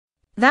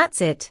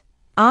That's it,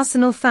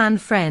 Arsenal fan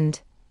friend.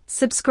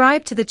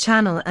 Subscribe to the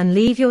channel and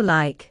leave your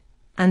like,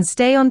 and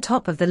stay on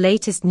top of the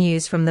latest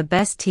news from the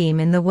best team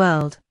in the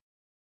world.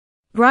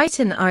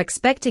 Brighton are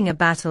expecting a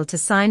battle to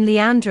sign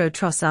Leandro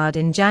Trossard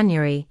in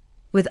January,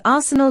 with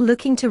Arsenal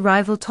looking to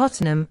rival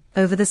Tottenham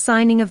over the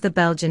signing of the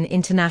Belgian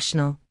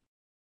international.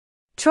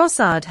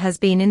 Trossard has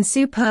been in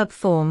superb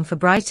form for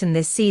Brighton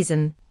this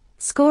season,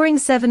 scoring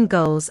 7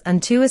 goals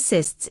and 2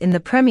 assists in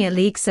the Premier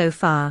League so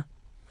far,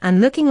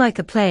 and looking like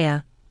a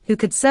player who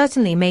could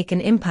certainly make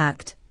an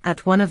impact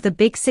at one of the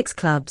big 6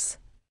 clubs.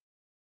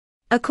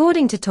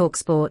 According to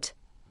TalkSport,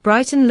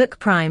 Brighton look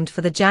primed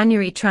for the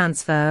January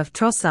transfer of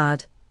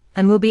Trossard,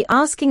 and will be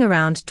asking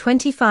around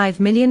 £25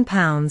 million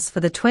for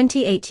the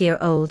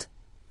 28-year-old,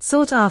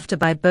 sought after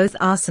by both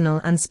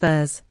Arsenal and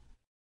Spurs.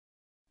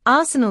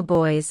 Arsenal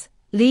boys,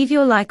 leave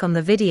your like on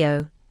the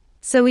video,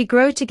 so we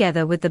grow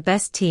together with the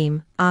best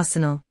team,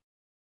 Arsenal.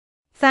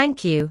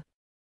 Thank you.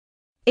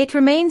 It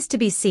remains to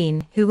be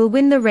seen who will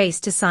win the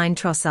race to sign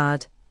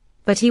Trossard,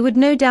 but he would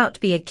no doubt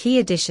be a key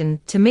addition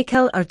to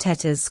Mikel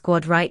Arteta's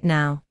squad right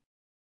now.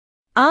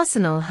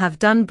 Arsenal have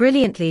done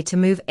brilliantly to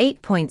move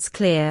 8 points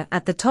clear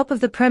at the top of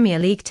the Premier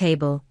League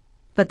table,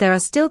 but there are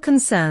still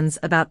concerns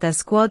about their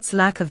squad's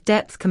lack of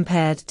depth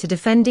compared to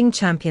defending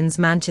champions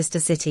Manchester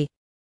City.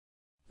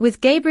 With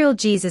Gabriel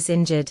Jesus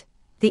injured,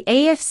 the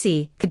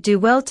AFC could do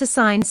well to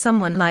sign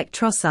someone like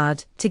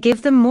Trossard to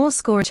give them more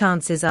score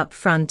chances up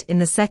front in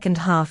the second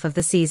half of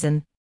the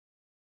season.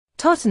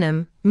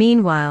 Tottenham,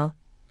 meanwhile,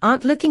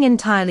 aren't looking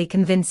entirely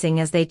convincing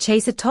as they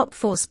chase a top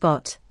 4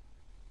 spot,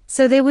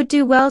 so they would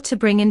do well to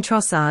bring in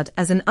Trossard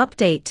as an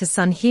update to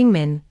Son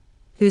Heung-min,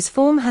 whose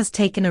form has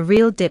taken a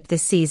real dip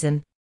this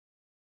season.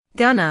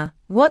 Gunnar,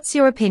 what's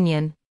your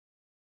opinion?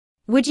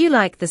 Would you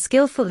like the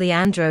skillful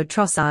Leandro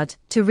Trossard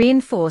to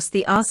reinforce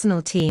the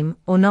Arsenal team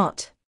or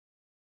not?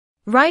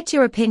 Write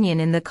your opinion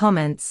in the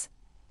comments,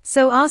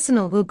 so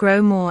Arsenal will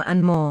grow more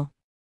and more.